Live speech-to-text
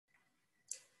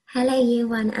Hello Year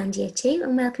 1 and Year 2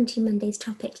 and welcome to Monday's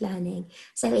Topic Learning.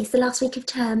 So it's the last week of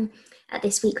term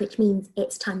this week, which means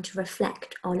it's time to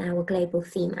reflect on our global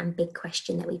theme and big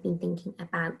question that we've been thinking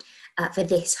about for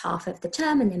this half of the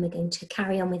term, and then we're going to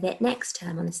carry on with it next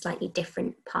term on a slightly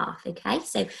different path, okay?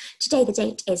 So today the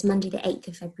date is Monday the 8th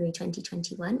of February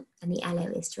 2021 and the LO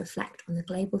is to reflect on the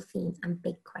global theme and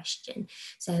big question.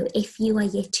 So if you are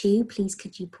Year 2, please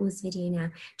could you pause the video now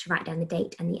to write down the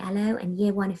date and the LO, and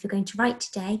Year 1, if you're going to write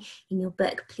today in your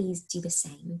book, please do the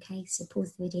same, okay? So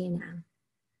pause the video now.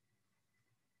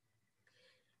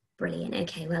 Brilliant,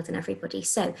 okay, well done everybody.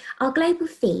 So our global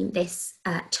theme this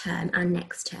term and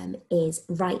next term is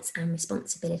rights and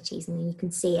responsibilities, and you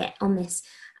can see it on this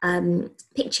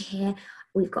picture here.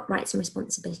 We've got rights and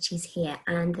responsibilities here,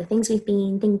 and the things we've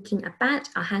been thinking about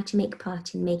are how to make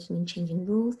part in making and changing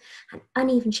rules, and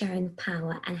uneven sharing of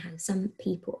power, and how some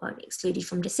people are excluded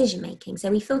from decision making.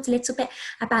 So we thought a little bit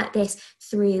about this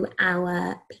through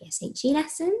our PSHE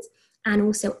lessons, and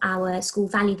also our school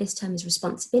value this term is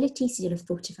responsibility, so you'll have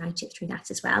thought about it through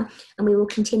that as well. And we will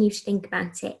continue to think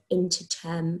about it into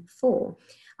term 4,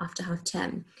 after half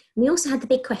term. We also had the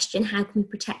big question, how can we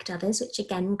protect others, which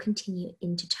again will continue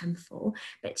into term 4.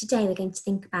 But today we're going to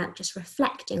think about just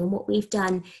reflecting on what we've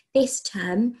done this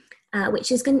term,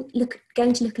 which is going to look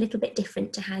a little bit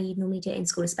different to how you'd normally do it in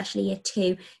school, especially Year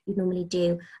 2. You'd normally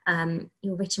do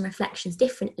your written reflections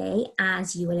differently,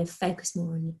 as you will have focused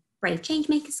more on your brave change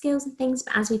maker skills and things,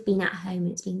 but as we've been at home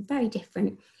and it's been very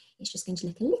different, it's just going to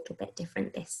look a little bit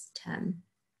different this term.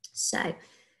 So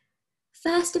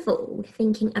first of all,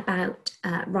 thinking about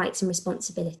rights and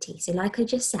responsibility. So like I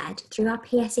just said, through our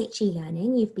PSHE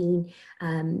learning, you've been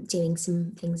doing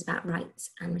some things about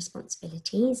rights and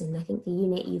responsibilities, and I think the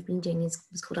unit you've been doing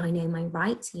was called I Know My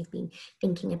Rights. You've been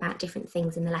thinking about different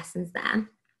things in the lessons there.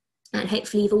 And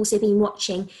hopefully you've also been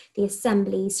watching the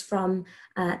assemblies from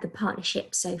the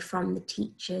partnership, so from the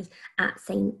teachers at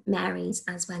St Mary's,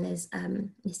 as well as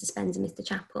Mr Spence and Mr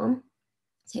Chappell.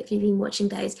 So hopefully you've been watching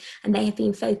those, and they have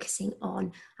been focusing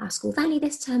on our school value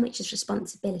this term, which is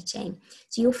responsibility.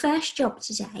 So your first job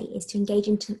today is to engage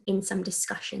in some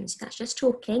discussions. So that's just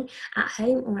talking at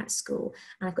home or at school.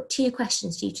 And I've got 2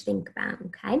 questions for you to think about,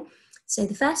 okay? So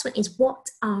the first one is, what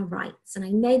are rights? And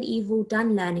I know that you've all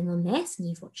done learning on this and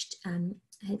you've watched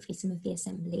hopefully some of the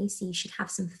assembly, so you should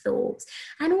have some thoughts.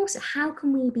 And also, how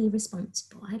can we be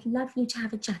responsible? I'd love you to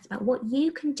have a chat about what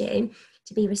you can do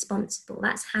to be responsible.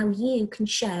 That's how you can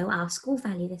show our school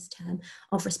value this term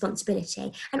of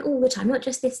responsibility. And all the time, not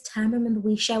just this term. Remember,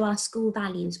 we show our school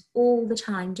values all the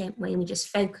time, don't we? And we just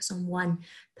focus on one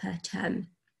per term.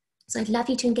 So I'd love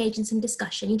you to engage in some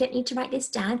discussion. You don't need to write this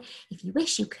down. If you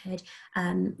wish, you could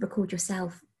record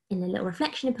yourself in a little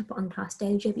reflection and put it on Class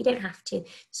Dojo, but you don't have to.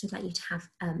 Just would like you to have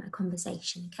a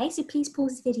conversation, okay? So please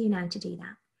pause the video now to do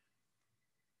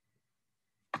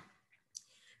that.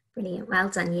 Brilliant, well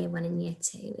done Year 1 and Year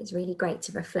 2. It's really great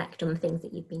to reflect on the things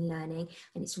that you've been learning,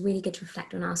 and it's really good to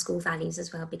reflect on our school values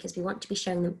as well, because we want to be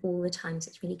showing them all the time, so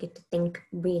it's really good to think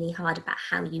really hard about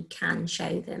how you can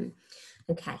show them.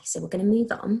 Okay, so we're going to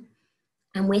move on.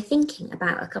 And we're thinking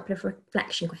about a couple of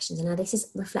reflection questions. And now this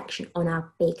is reflection on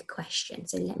our big question.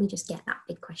 So let me just get that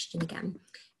big question again.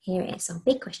 Here it is. Our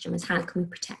big question was, how can we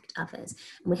protect others?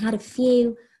 And we had a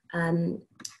few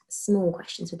small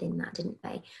questions within that, didn't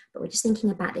we? But we're just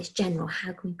thinking about this general,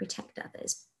 how can we protect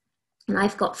others? And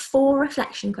I've got 4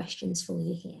 reflection questions for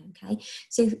you here, okay?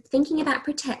 So thinking about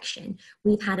protection,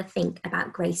 we've had a think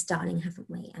about Grace Darling, haven't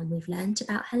we? And we've learned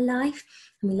about her life,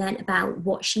 and we learned about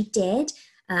what she did,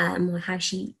 or how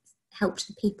she helped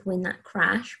the people in that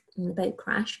crash, in the boat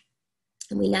crash.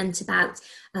 And we learnt about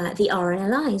the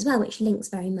RNLI as well, which links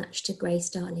very much to Grace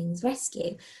Darling's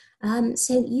rescue.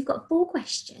 So you've got 4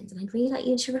 questions, and I'd really like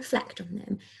you to reflect on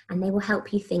them, and they will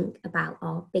help you think about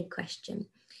our big question.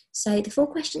 So the 4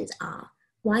 questions are,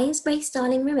 why is Grace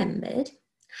Darling remembered?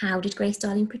 How did Grace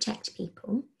Darling protect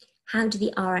people? How did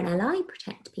the RNLI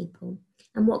protect people?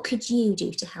 And what could you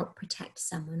do to help protect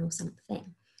someone or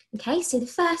something? Okay, so the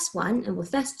first one, and the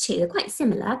first 2 are quite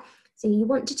similar. So you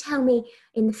want to tell me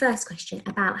in the first question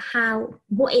about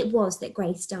what it was that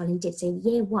Grace Darling did. So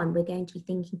Year 1, we're going to be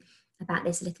thinking about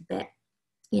this a little bit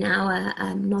in our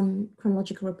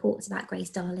non-chronological reports about Grace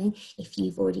Darling, if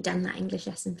you've already done that English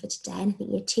lesson for today. And I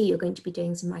think Year 2, you're going to be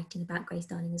doing some writing about Grace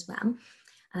Darling as well.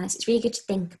 So it's really good to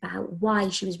think about why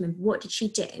she was remembered, what did she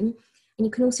do? And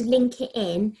you can also link it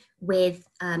in with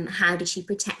how did she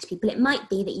protect people. It might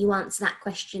be that you answer that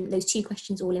question, those 2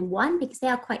 questions all in one, because they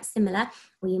are quite similar,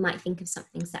 or you might think of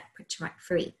something separate to write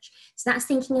for each. So that's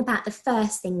thinking about the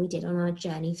first thing we did on our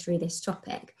journey through this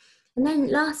topic. And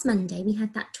then last Monday, we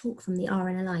had that talk from the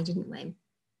RNLI, didn't we?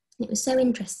 It was so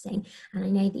interesting, and I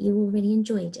know that you all really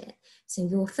enjoyed it. So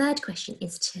your third question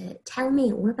is to tell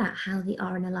me all about how the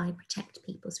RNLI protect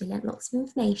people. So we learnt lots of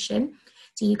information.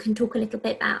 So you can talk a little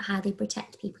bit about how they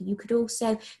protect people. You could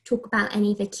also talk about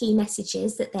any of the key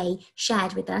messages that they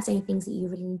shared with us, any things that you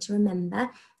really need to remember.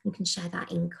 You can share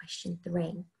that in question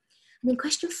 3. And then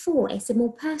question 4 is a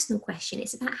more personal question.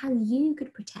 It's about how you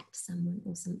could protect someone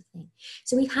or something.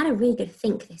 So we've had a really good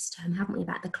think this term, haven't we,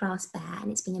 about the class bear,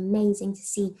 and it's been amazing to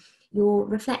see your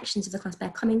reflections of the class bear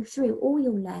coming through all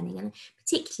your learning, and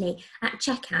particularly at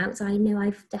checkouts. I know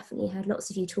I've definitely heard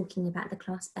lots of you talking about the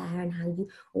class bear and how you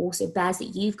also bears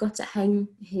that you've got at home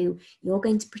who you're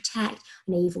going to protect.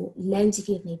 I know loads of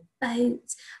you have made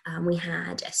boats. We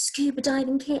had a scuba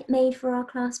diving kit made for our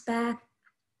class bear.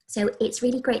 So it's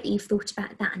really great that you've thought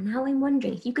about that. And now I'm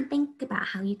wondering if you could think about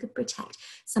how you could protect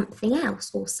something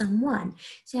else or someone.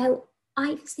 So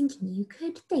I was thinking you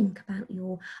could think about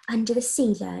your under the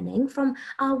sea learning from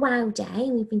our WOW day.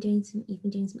 You've been doing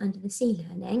some under the sea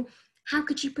learning. How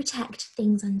could you protect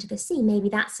things under the sea? Maybe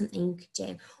that's something you could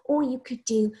do. Or you could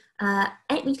do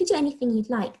anything you'd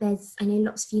like. I know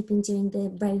lots of you have been doing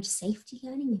the road safety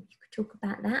learning. Maybe you could talk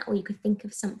about that, or you could think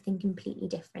of something completely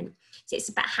different. So it's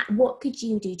about what could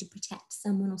you do to protect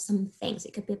someone or something. So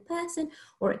it could be a person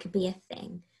or it could be a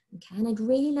thing. Okay, and I'd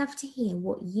really love to hear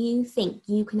what you think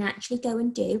you can actually go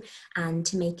and do and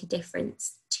to make a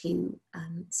difference to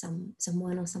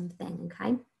someone or something,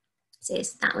 okay? So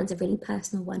that one's a really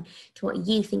personal one to what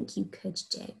you think you could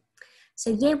do. So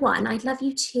year 1, I'd love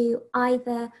you to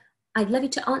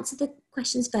answer the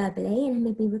questions verbally and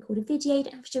maybe record a video. You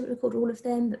don't have to record all of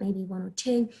them, but maybe 1 or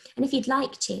 2. And if you'd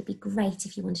like to, it'd be great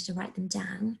if you wanted to write them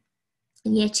down.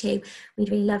 In year 2, we'd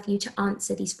really love you to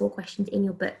answer these 4 questions in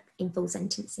your book in full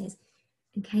sentences.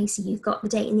 Okay, so you've got the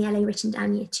date in the LA written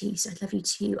down year 2, so I'd love you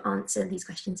to answer these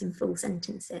questions in full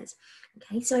sentences.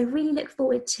 Okay, so I really look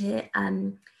forward to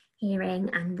hearing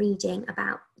and reading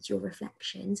about your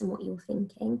reflections and what you're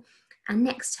thinking. And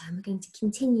next time we're going to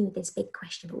continue with this big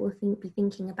question, but we'll be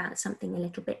thinking about something a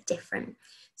little bit different.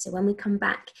 So when we come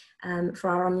back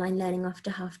for our online learning after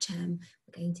half term,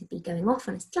 we're going to be going off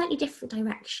on a slightly different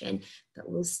direction, but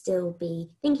we'll still be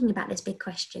thinking about this big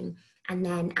question. And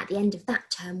then at the end of that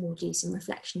term, we'll do some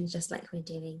reflections just like we're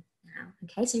doing now.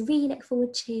 Okay, so really look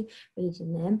forward to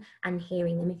reading them and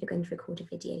hearing them if you're going to record a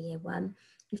video year 1.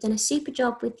 You've done a super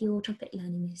job with your topic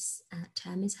learning this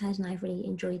term, as heard, and I've really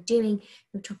enjoyed doing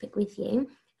your topic with you.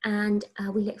 And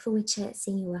we look forward to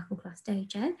seeing your work on Class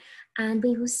Dojo. And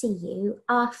we will see you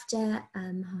after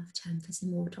half term for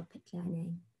some more topic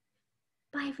learning.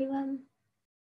 Bye, everyone.